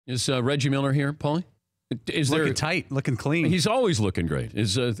Is Reggie Miller here, Paulie? Looking tight, looking clean. He's always looking great.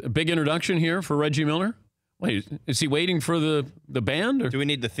 Is a big introduction here for Reggie Miller? Wait, is he waiting for the band? Or? Do we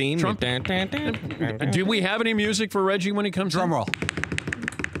need the theme? Trump? Do we have any music for Reggie when he comes Drum roll.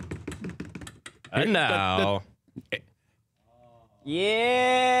 And now.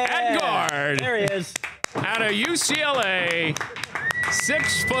 Yeah. At guard. There he is. Out of UCLA.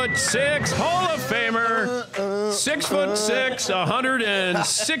 6'6", Hall of Famer, 6'6",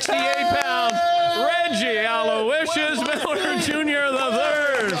 168 pounds, Reggie Aloysius Miller Jr. the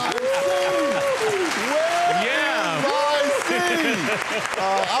third. Yeah.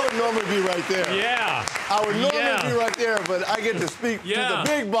 I would normally be right there. Yeah. I would normally be right there, but I get to speak to the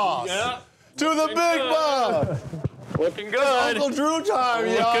big boss. Yeah. To the big boss. Looking good. Uncle Drew time,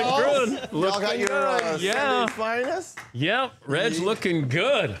 y'all. Looking good. Y'all got your Sunday's finest? Yep. Reg's looking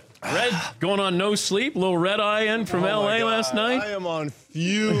good. Reg going on no sleep. Little red eye in from L.A. last night. I am on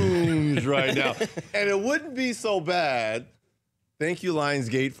fumes right now. And it wouldn't be so bad. Thank you,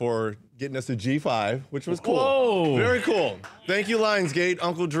 Lionsgate, for getting us a G5, which was cool. Whoa. Very cool. Thank you, Lionsgate,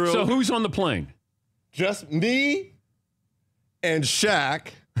 Uncle Drew. So who's on the plane? Just me and Shaq.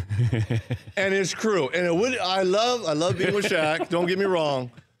 And his crew. And it would I love being with Shaq, don't get me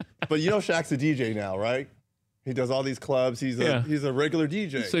wrong. But you know Shaq's a DJ now, right? He does all these clubs. He's a regular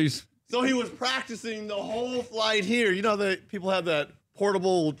DJ. So he was practicing the whole flight here. You know that people have that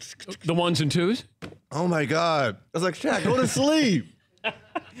portable the ones and twos? Oh my God. I was like, Shaq, go to sleep.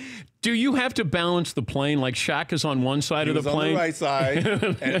 Do you have to balance the plane like Shaq is on one side of the plane? On the right side,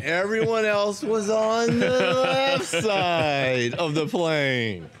 and everyone else was on the left side of the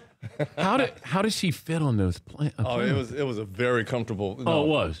plane. How does he fit on those planes? Oh, it was a very comfortable. Oh, it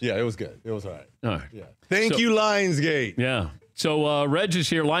was? Yeah, it was good. It was all right. All right. Yeah. Thank you, Lionsgate. Yeah. So Reg is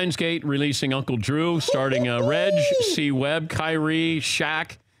here. Lionsgate releasing Uncle Drew, starting Reg, C. Webb, Kyrie,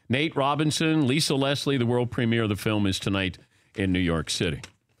 Shaq, Nate Robinson, Lisa Leslie. The world premiere of the film is tonight in New York City.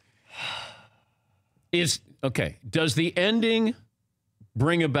 Does the ending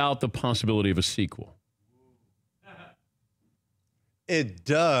bring about the possibility of a sequel? It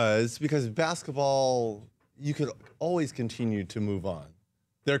does, because basketball, you could always continue to move on.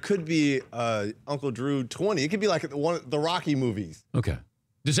 There could be Uncle Drew 20. It could be like the Rocky movies. Okay.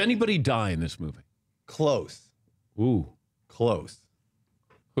 Does anybody die in this movie? Close. Ooh. Close.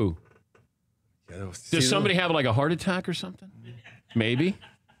 Who? Does somebody have like a heart attack or something? Maybe.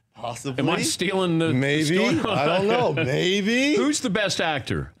 Possibly. Am I stealing the Maybe. story? I don't know. Maybe. Who's the best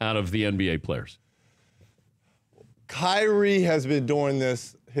actor out of the NBA players? Kyrie has been doing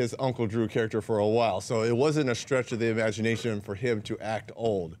his Uncle Drew character for a while, so it wasn't a stretch of the imagination for him to act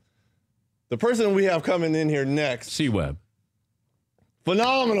old. The person we have coming in here next. C. Webb.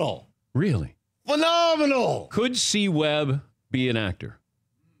 Phenomenal. Really? Phenomenal. Could C. Webb be an actor?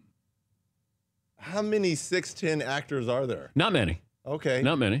 How many 6'10" actors are there? Not many. Okay.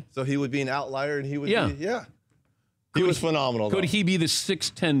 Not many. So he would be an outlier, and he would be, He was phenomenal. Could he be the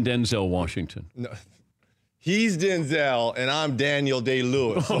 6'10" Denzel Washington? No. He's Denzel, and I'm Daniel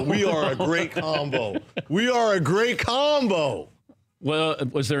Day-Lewis. So we are a great combo. We are a great combo. Well,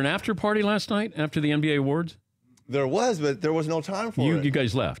 was there an after party last night after the NBA awards? There was, but there was no time for it. You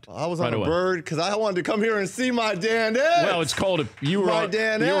guys left. I was on a bird because I wanted to come here and see my Dan X. Well, it's called you were on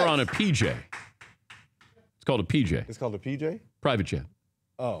a PJ. It's called a PJ. It's called a PJ? Private jet.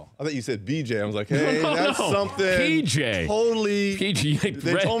 Oh, I thought you said BJ. I was like, hey, that's something PJ. Totally. PJ.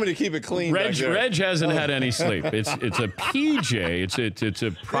 They told me to keep it clean. Reg hasn't had any sleep. It's a PJ. It's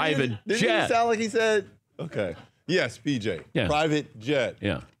a private jet. Didn't it sound like he said? Okay. Yes, PJ. Yeah. Private jet.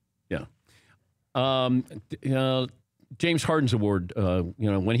 Yeah. James Harden's award.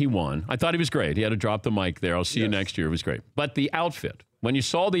 When he won, I thought he was great. He had to drop the mic there. I'll see you next year. It was great. But the outfit. When you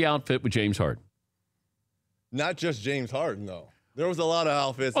saw the outfit with James Harden. Not just James Harden, though. There was a lot of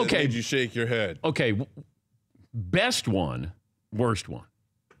outfits that made you shake your head. Okay, best one, worst one.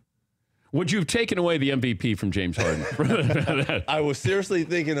 Would you have taken away the MVP from James Harden? I was seriously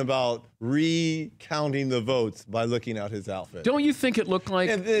thinking about recounting the votes by looking at his outfit. Don't you think it looked like...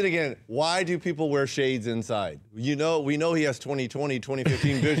 And then again, why do people wear shades inside? We know he has 20/20,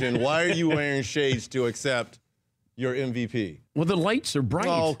 20/15 vision. Why are you wearing shades to accept your MVP? Well, the lights are bright.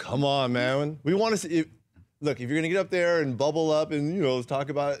 Oh, come on, man. We want to see... Look, if you're going to get up there and bubble up and, talk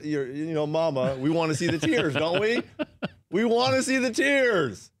about your, mama, we want to see the tears, don't we? We want to see the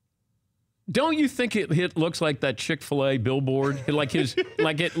tears. Don't you think it looks like that Chick-fil-A billboard? It looks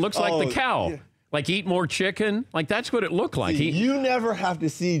like the cow. Yeah. Like eat more chicken? Like that's what it looked like. You never have to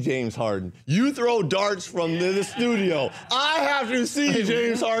see James Harden. You throw darts from the studio. I have to see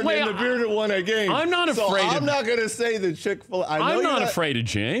James Harden in the bearded one at games. I'm not afraid. I'm not going to say the Chick-fil-A. I'm not afraid of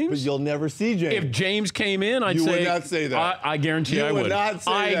James. But you'll never see James. If James came in, I'd say. You would not say that. I guarantee I would. You would not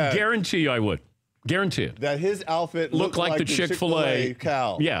say that. I guarantee you I would. Guarantee it. That his outfit looked like the Chick-fil-A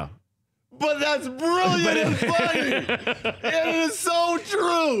cow. Yeah. But that's brilliant and funny. It is so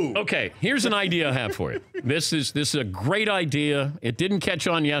true. Okay, here's an idea I have for you. This is a great idea. It didn't catch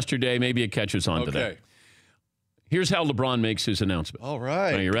on yesterday. Maybe it catches on today. Here's how LeBron makes his announcement. All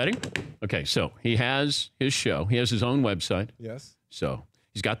right. Are you ready? Okay, so he has his show. He has his own website. Yes. So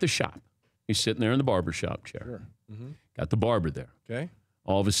he's got the shop. He's sitting there in the barber shop chair. Sure. Mm-hmm. Got the barber there. Okay.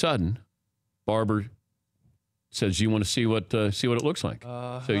 All of a sudden, barber says, "You want to see what it looks like?"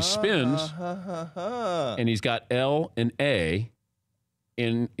 So he spins, and he's got L and A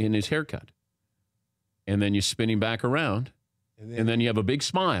in his haircut. And then you spin him back around, and then you have a big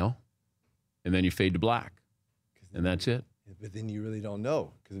smile, and then you fade to black, and that's it. But then you really don't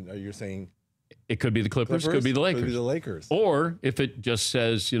know, because you're saying it could be the Clippers, could be the Lakers. Could be the Lakers. Or if it just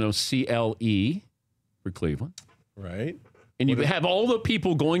says, CLE for Cleveland. Right. And you have all the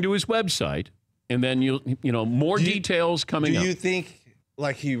people going to his website. And then more details coming up. Do you think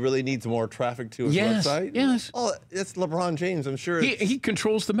like he really needs more traffic to his website? Yes. Oh, it's LeBron James. I'm sure. He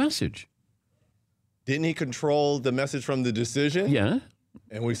controls the message. Didn't he control the message from the decision? Yeah.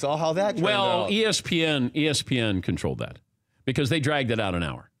 And we saw how that turned out. ESPN controlled that because they dragged it out an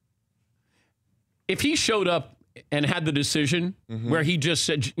hour. If he showed up and had the decision where he just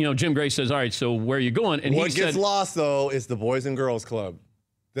said, Jim Gray says, "All right, so where are you going?" And what gets lost though is the Boys and Girls Club.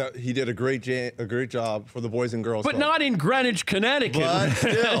 That he did a great job for the Boys and Girls Club. But not in Greenwich, Connecticut. But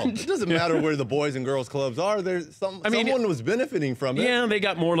still, it doesn't matter where the Boys and Girls Clubs are. There's someone was benefiting from it. Yeah, they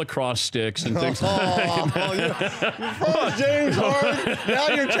got more lacrosse sticks and things. First James Harden, now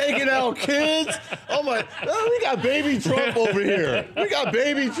you're taking out kids. Oh my, we got baby Trump over here. We got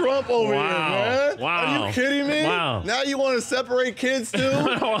baby Trump over here, man. Wow. Are you kidding me? Wow. Now you want to separate kids too?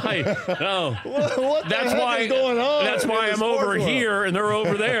 No. What the heck is going on? That's why I'm over here and they're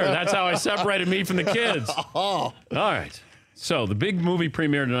over there. That's how I separated me from the kids. All right. So the big movie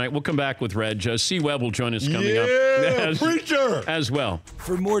premiere tonight. We'll come back with Reg. C. Webb will join us coming up. Preacher! As well.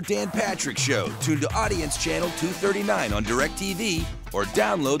 For more Dan Patrick Show, tune to Audience Channel 239 on DirecTV or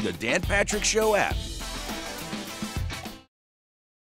download the Dan Patrick Show app.